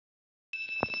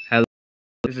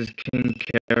This is King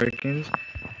Carrikins,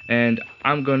 and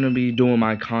I'm gonna be doing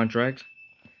my contract.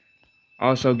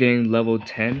 Also getting level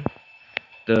 10,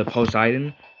 the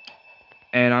Poseidon,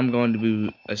 and I'm going to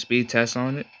do a speed test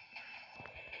on it.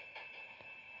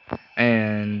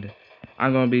 And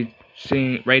I'm gonna be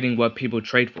rating what people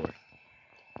trade for.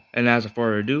 And as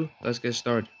further ado, let's get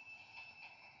started.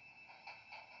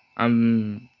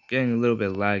 I'm getting a little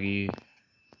bit laggy.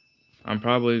 I'm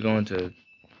probably going to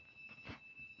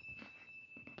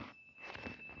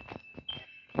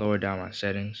lower down my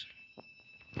settings.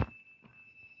 I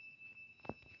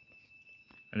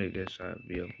need to get a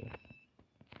vehicle.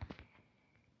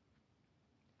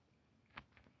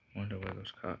 Wonder where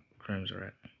those crims are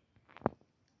at.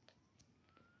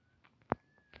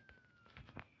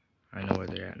 I know where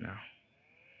they're at now.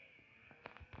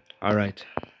 Alright,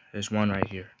 there's one right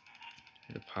here.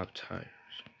 The pop tires.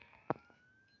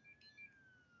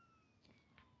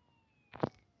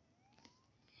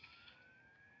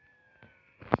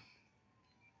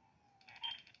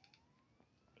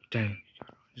 Dang,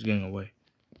 he's getting away.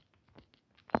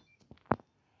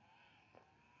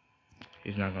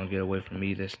 He's not gonna get away from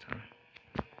me this time.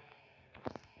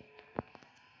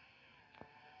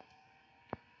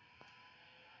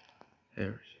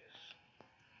 There he is.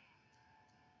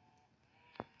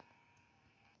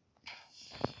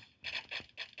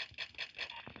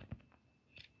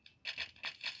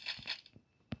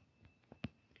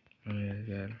 Oh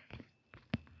yeah,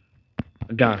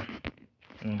 I got him.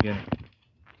 I'm gonna get him.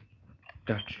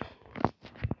 Got you.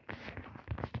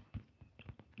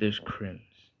 There's crims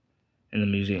in the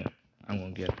museum. I'm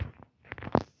gonna get him.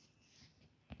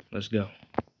 Let's go.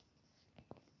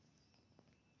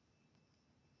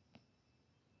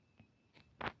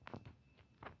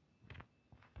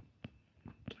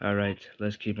 Alright,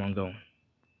 let's keep on going.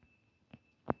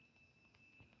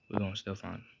 We're gonna still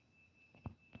find him.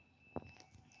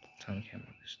 Tell me came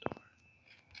on this door.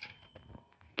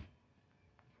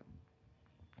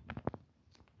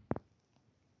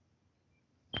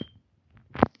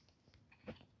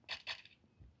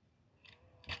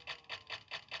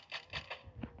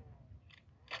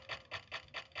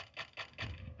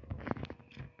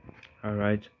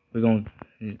 Alright, we're going.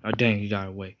 Oh dang, he got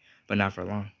away, but not for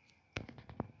long.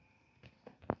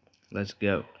 Let's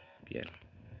go. Get him.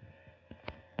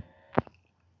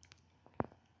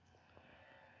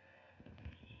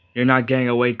 You're not getting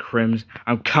away, crims.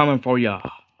 I'm coming for ya.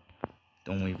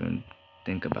 Don't even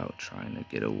think about trying to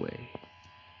get away.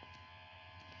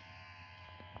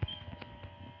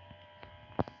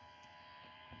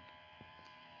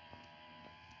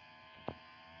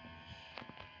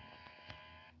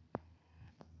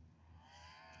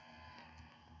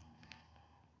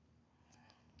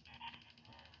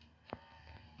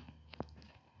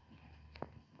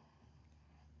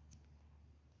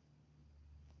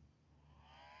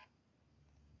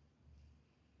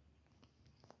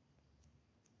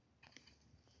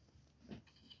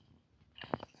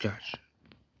 Gotcha.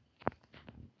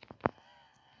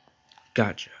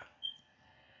 Gotcha.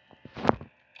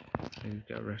 You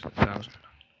got arrested 1,000.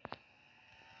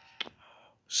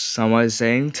 Someone's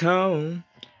saying tone.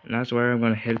 And that's where I'm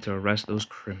gonna head to arrest those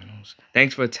criminals.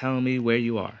 Thanks for telling me where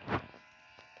you are.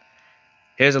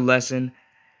 Here's a lesson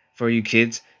for you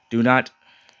kids. Do not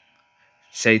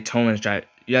say tone in chat.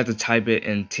 You have to type it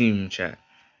in team chat.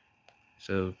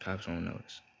 So cops won't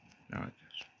notice. Now I guess.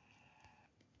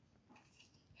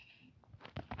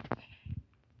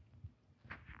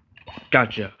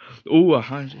 Gotcha. Ooh,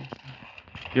 100.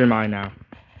 You're mine now.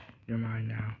 You're mine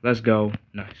now. Let's go.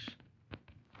 Nice.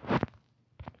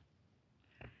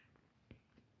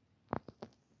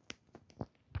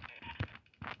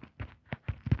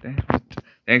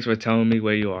 Thanks for telling me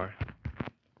where you are.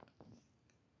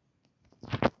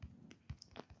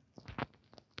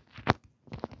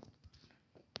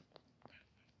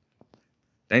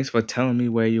 Thanks for telling me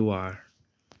where you are.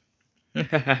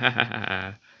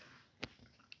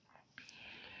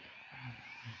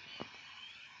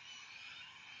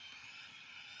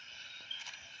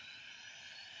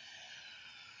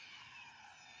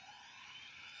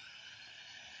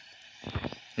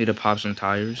 Need to pop some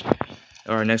tires.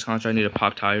 Our next contract, need to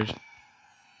pop tires.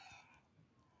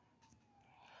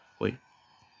 Wait.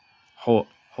 Hold.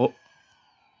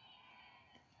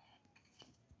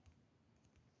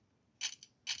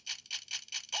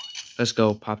 Let's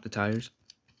go pop the tires.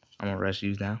 I'm gonna arrest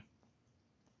you now.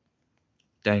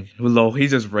 Dang. Lol, he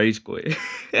just rage quit.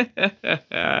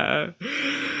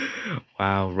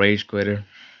 Wow, rage quitter.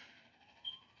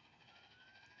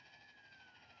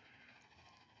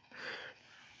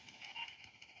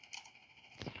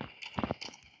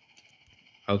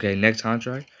 Okay, next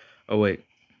contract. Oh, wait.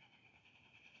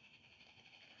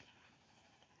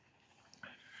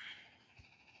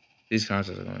 These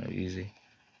concepts are going to be easy.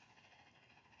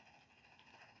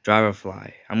 Driver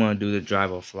fly. I'm going to do the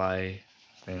driver fly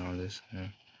thing on this. Yeah.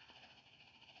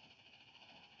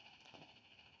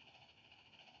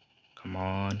 Come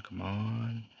on, come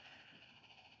on.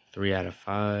 3 out of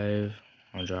 5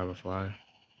 on driver fly.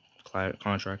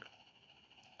 Contract.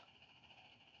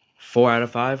 4 out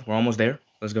of 5. We're almost there.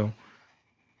 Let's go.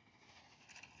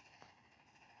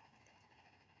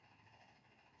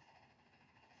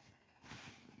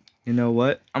 You know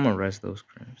what? I'm going to rest those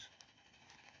crims.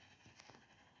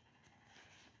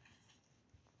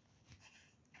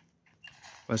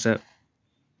 What's up?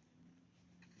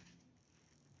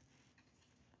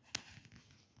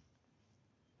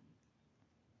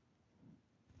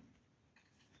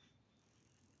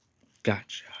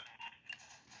 Gotcha.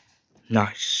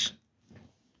 Nice.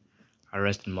 I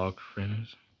rested more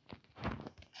crims.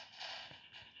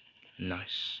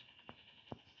 Nice.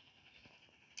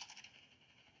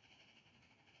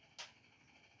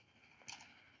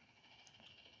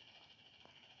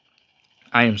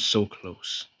 I am so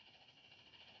close.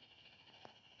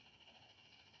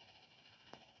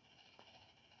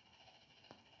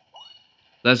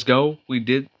 Let's go. We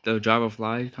did the driver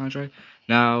fly contract.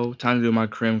 Now, time to do my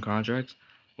crim contracts.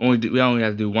 We only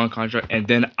have to do one contract, and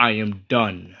then I am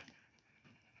done.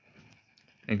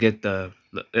 And get the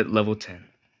at level 10.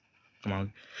 Come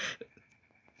on.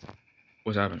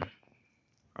 What's happening?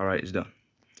 Alright, it's done.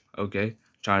 Okay.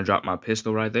 Trying to drop my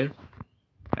pistol right there.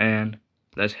 And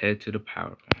let's head to the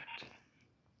power plant.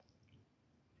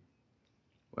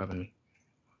 What happened to me?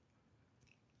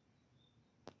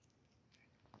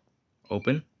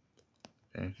 Open.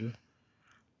 Thank you.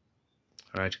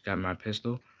 Alright, got my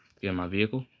pistol. Get my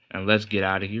vehicle. And let's get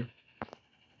out of here.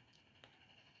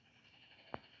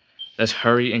 Let's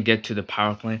hurry and get to the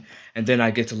power plant. And then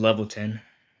I get to level 10.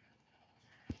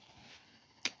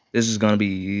 This is going to be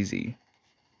easy.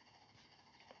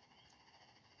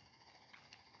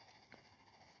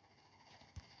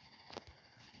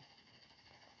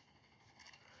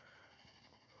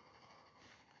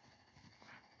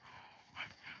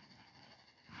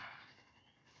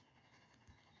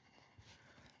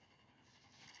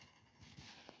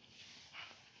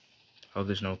 Oh,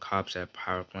 there's no cops at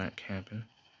power plant camping.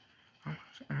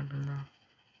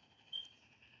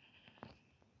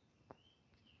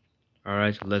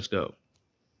 Alright, let's go.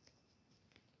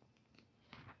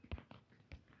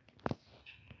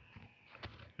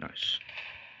 Nice.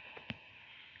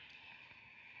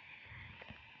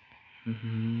 It's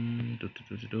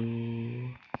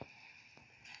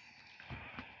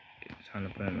time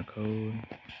to put in the code.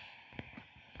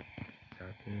 Got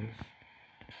this.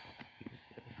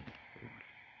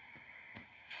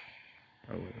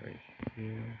 Oh, wait, right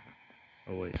here.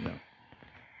 Oh, wait, no.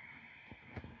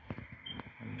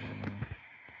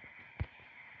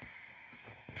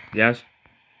 Yes?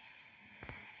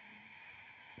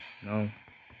 No.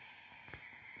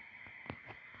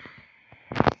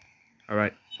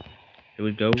 Alright. Here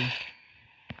we go.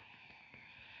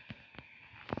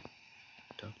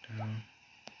 Duck down.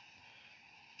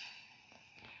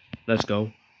 Let's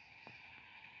go.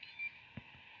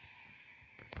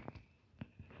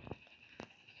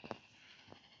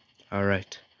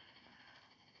 Alright.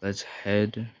 Let's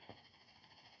head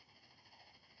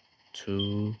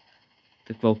to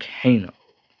the volcano.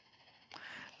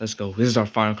 Let's go. This is our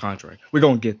final contract. We're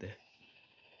gonna get there.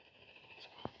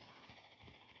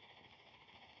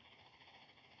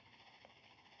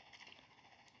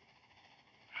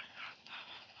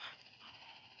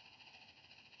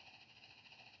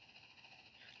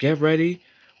 Get ready.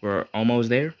 We're almost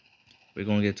there. We're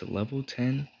gonna get to level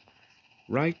 10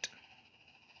 right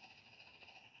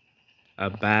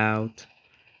about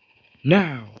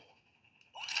now.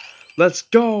 Let's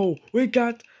go. We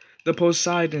got the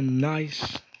Poseidon.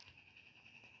 Nice.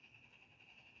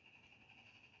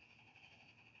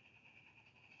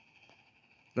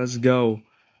 Let's go.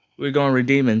 We're gonna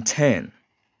redeem in 10,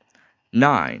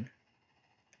 9,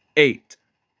 8,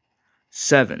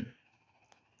 7,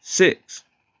 6,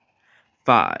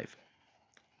 5,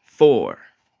 4,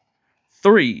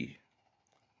 3,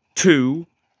 2,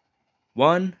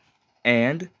 1,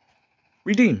 and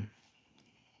redeem.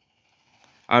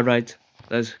 Alright,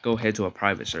 let's go head to a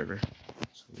private server.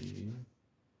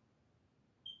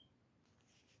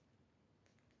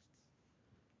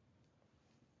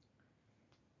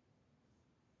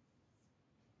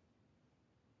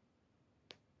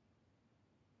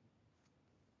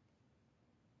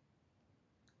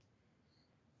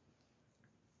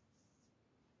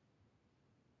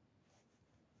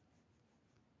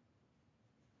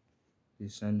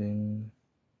 Descending.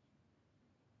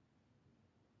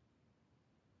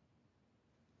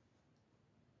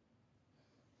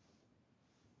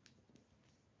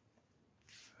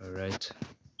 Alright.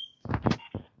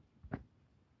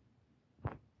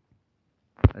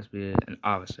 Let's be an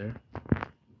officer.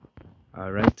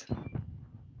 Alright.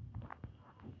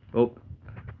 Oh,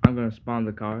 I'm gonna spawn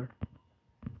the car.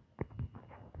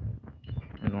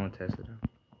 I'm gonna test it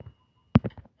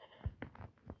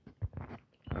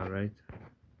out. Alright.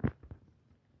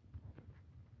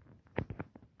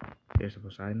 Here's the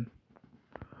Poseidon.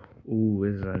 Ooh,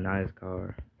 this is a nice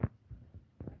car.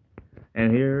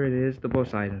 And here it is, the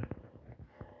Poseidon.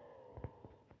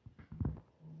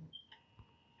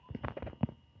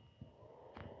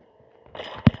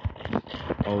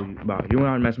 Oh, you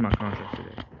want to mess with my contract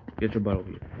today. Get your butt over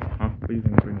here. Huh? What are you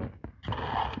gonna bring on?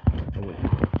 Oh, wait.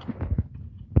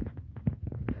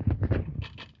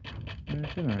 Man,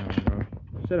 sit down, bro.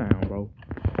 Sit down, bro.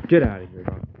 Get out of here,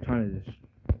 bro. Trying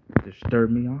to disturb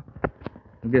me, huh?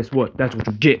 And guess what? That's what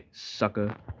you get,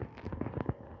 sucker.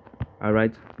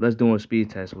 Alright, let's do a speed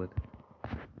test with it.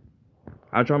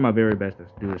 I'll try my very best to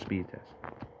do a speed test.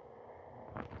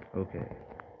 Okay.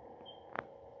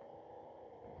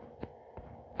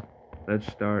 Let's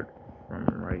start from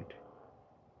right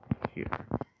here.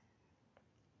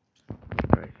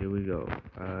 Alright, here we go.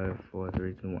 5, 4,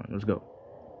 3, 2, 1. Let's go.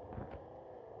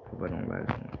 Hope I don't lag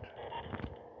too much.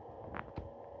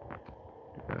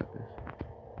 You got this.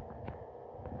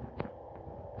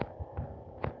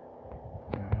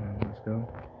 Let's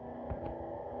go.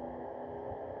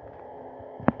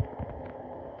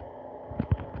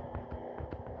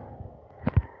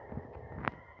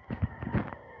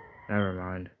 Never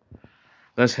mind.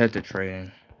 Let's head to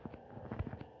trading.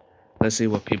 Let's see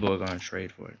what people are going to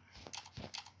trade for it.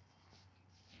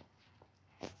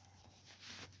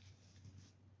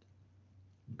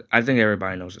 I think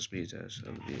everybody knows the speed test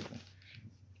of the vehicle.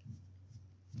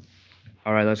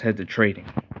 Alright, let's head to trading.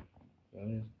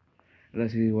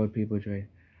 Let's see what people trade.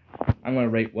 I'm going to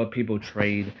rate what people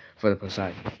trade for the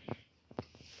Poseidon.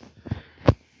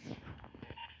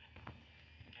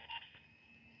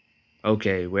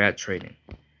 Okay, we're at trading.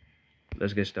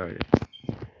 Let's get started.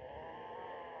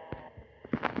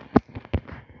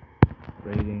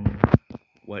 Rating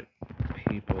what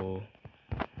people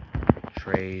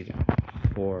trade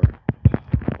for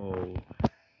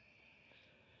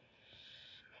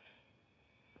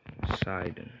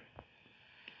Poseidon.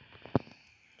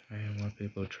 And what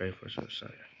people trade for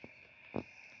Poseidon.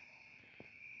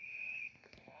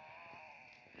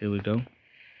 Here we go.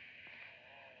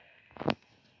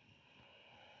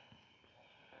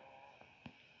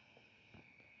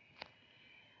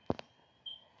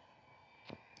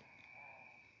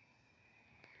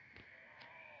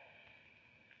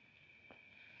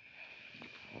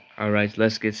 Alright,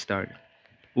 let's get started.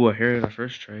 Ooh, here's our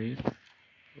first trade.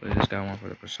 We just got one for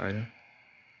the Poseidon.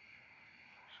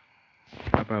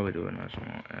 I'll probably do a nice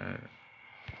small ad.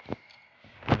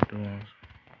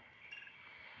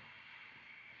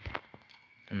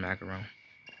 And macaron.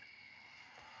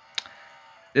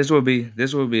 This will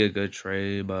be a good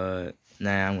trade, but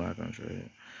nah, I'm not gonna trade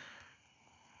it.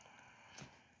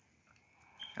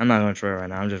 I'm not gonna trade right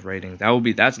now. I'm just rating.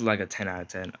 That's like a 10 out of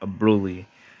 10, a brutally.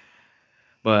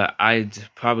 But I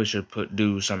probably should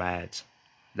do some ads.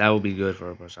 That would be good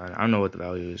for a Poseidon. I don't know what the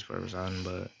value is for a Poseidon,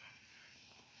 but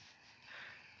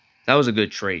that was a good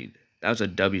trade. That was a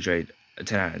W trade, a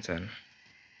 10 out of 10.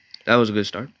 That was a good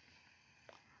start.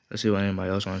 Let's see what anybody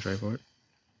else want to trade for it.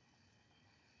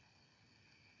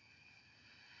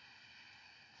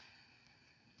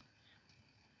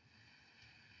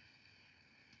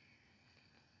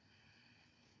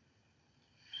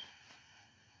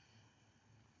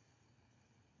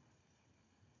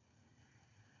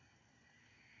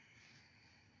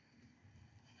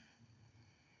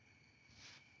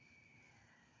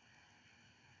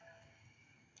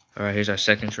 Alright, here's our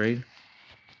second trade.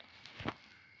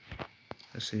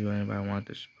 Let's see what anybody want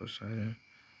this Poseidon.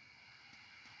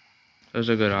 Those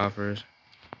are good offers.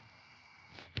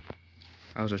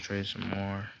 I also trade some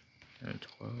more. And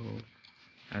 12.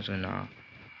 Actually, nah.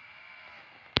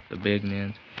 The big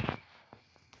mint.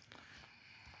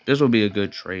 This will be a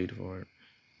good trade for it.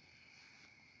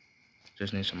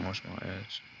 Just need some more small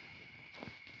ads.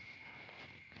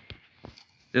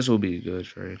 This will be a good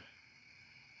trade.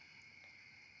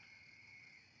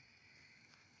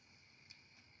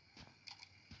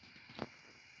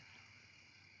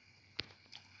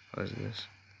 What is this?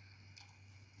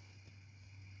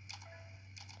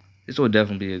 This will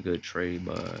definitely be a good trade,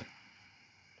 but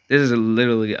this is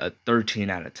literally a 13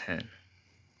 out of 10.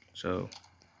 So,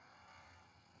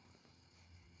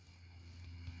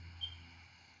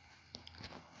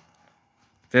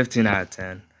 $15 out of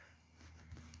 10.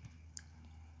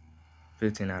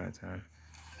 15 out of 10.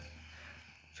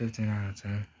 15 out of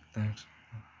 10. Thanks.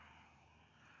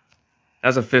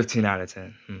 That's a 15 out of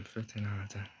 10. 15 out of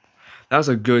 10. That was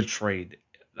a good trade.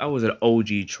 That was an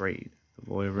OG trade. The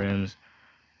Void Rims.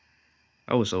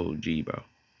 That was so OG, bro.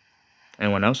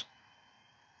 Anyone else?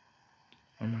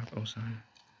 On my poseidon.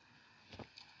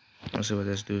 Let's see what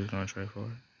this dude's gonna trade for.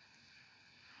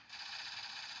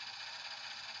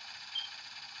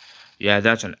 Yeah,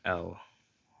 that's an L.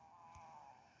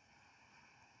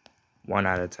 1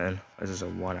 out of 10. This is a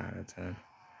 1 out of 10.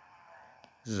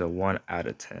 This is a 1 out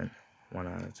of 10. 1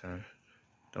 out of 10.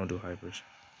 Don't do hypers.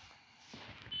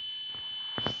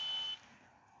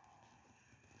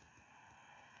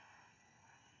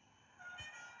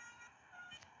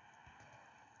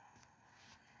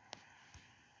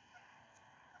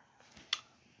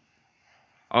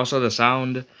 Also, the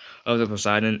sound of the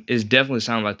Poseidon is definitely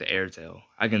sound like the Airtail.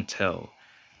 I can tell.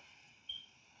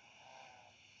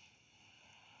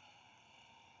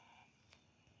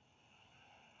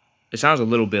 It sounds a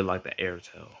little bit like the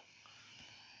Airtail.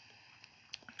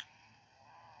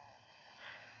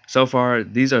 So far,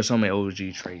 these are some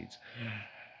OG trades.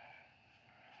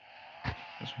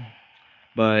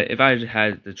 But if I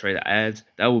had to trade the ads,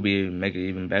 that would be make it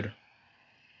even better.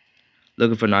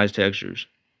 Looking for nice textures.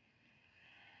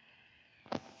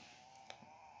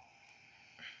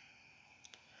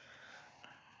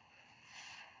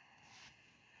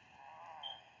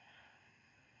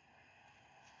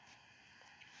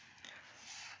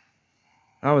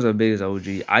 That was the biggest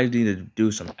OG. I need to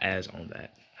do some ads on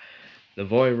that. The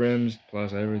Void Rims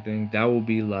plus everything, that will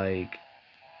be like...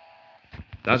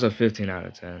 That's a 15 out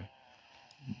of 10.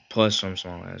 Plus some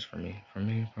small ads for me. For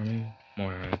me,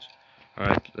 more ads.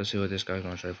 Alright, let's see what this guy's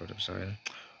gonna trade for the Poseidon.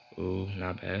 Ooh,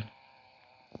 not bad.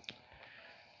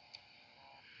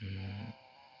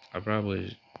 I'll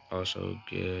probably also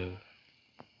give...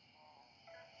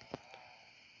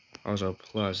 Also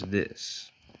plus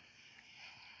this.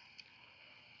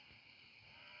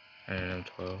 And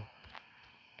 12.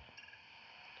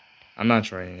 I'm not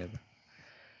trading it.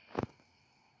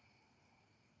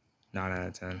 9 out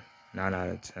of 10. 9 out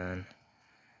of 10.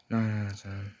 9 out of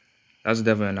 10. That's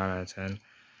definitely a 9 out of 10.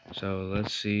 So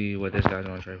let's see what this guy's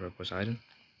gonna trade for Poseidon.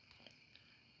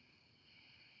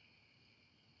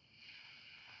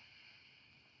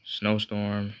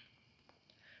 Snowstorm.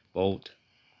 Bolt.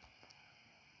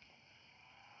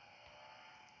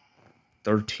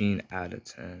 13 out of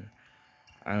 10.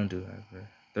 I don't do that.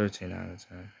 13 out of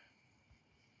 10.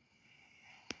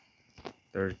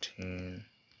 13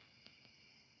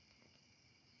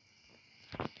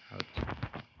 out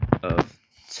of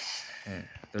 10.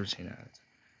 13 out of 10.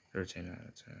 13 out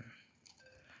of 10.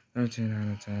 13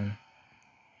 out of 10.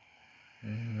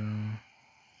 There you go.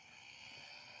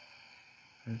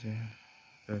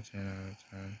 13 out of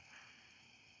 10.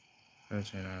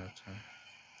 13 out of 10.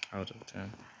 Out of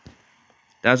 10.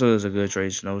 That's what was a good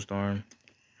trade, Snowstorm.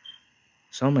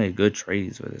 So many good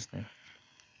trades with this thing.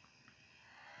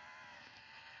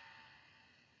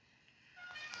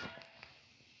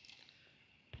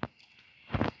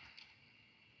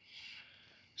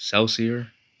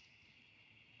 Celsior.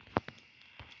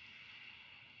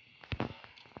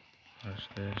 What's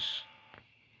this?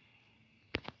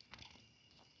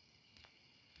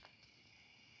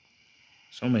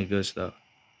 So many good stuff.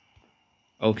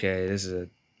 Okay, this is a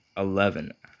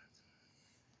 11.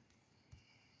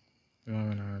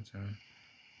 11 out of 10.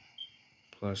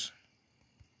 Plus,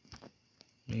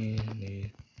 me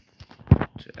need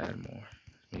to add more.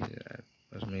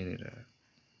 Plus me need to add.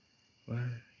 What?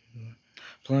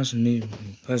 Plus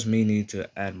me need to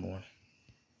add more.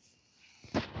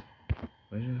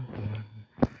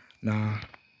 Nah.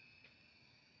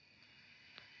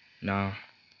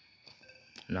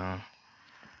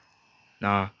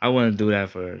 I wouldn't do that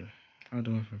for... I'll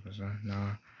do it for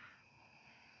Poseidon.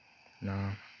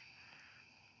 Nah.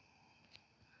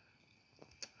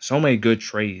 So many good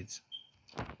trades.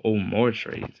 Oh, more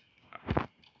trades.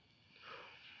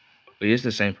 It's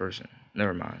the same person.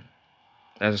 Never mind.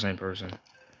 That's the same person.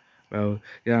 Bro,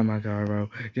 get out of my car, bro.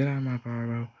 Get out of my car,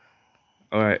 bro.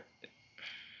 Alright.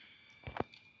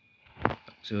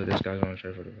 See what this guy's gonna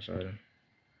trade for the Poseidon.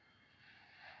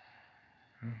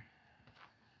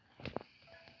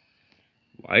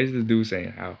 Why is the dude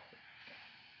saying how?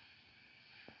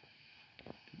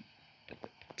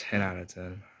 10 out of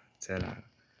 10. 10 out of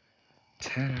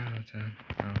 10 out of 10.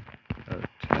 Out of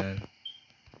 10.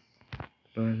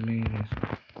 But me is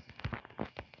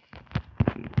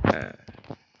bad.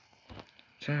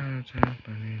 10 out of 10,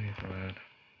 but me is bad.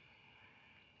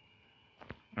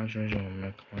 I'm changing my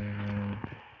McLaren.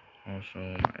 Also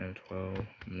my M12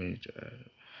 needs to add.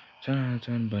 10 out of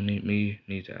 10, but me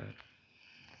needs to add.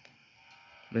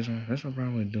 That's what I'm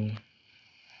probably doing.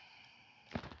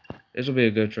 This will be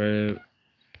a good trade.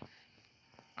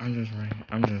 I'm just rating.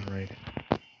 I'm just rating.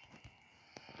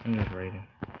 I'm just rating.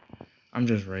 I'm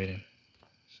just rating.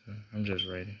 So I'm just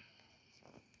rating.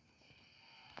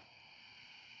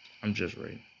 I'm just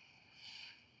rating.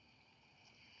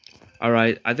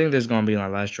 Alright, I think this is gonna be my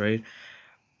last trade.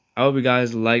 I hope you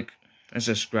guys like and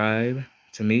subscribe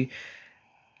to me,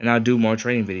 and I'll do more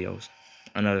trading videos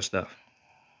on other stuff.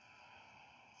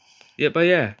 Yeah, but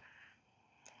yeah.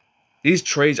 These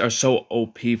trades are so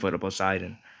OP for the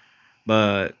Poseidon.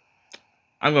 But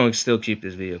I'm going to still keep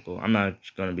this vehicle. I'm not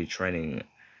going to be trading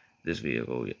this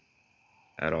vehicle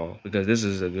at all, because this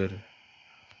is a good...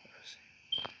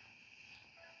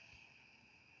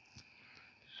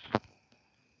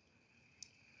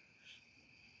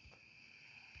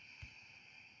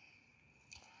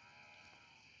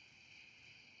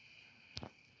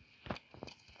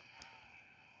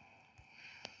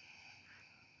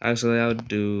 Actually, I'll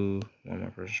do one more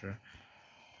person try.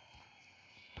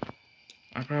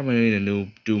 I probably need to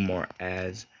do more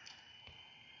ads.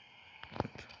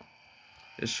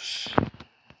 It's...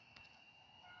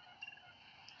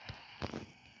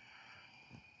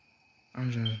 I'm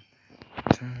just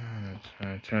 10 out of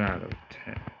 10. 10 out of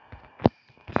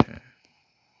 10.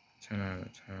 10 out of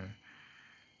 10.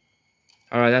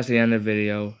 Alright, that's the end of the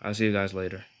video. I'll see you guys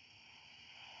later.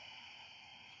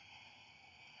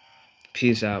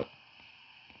 Peace out.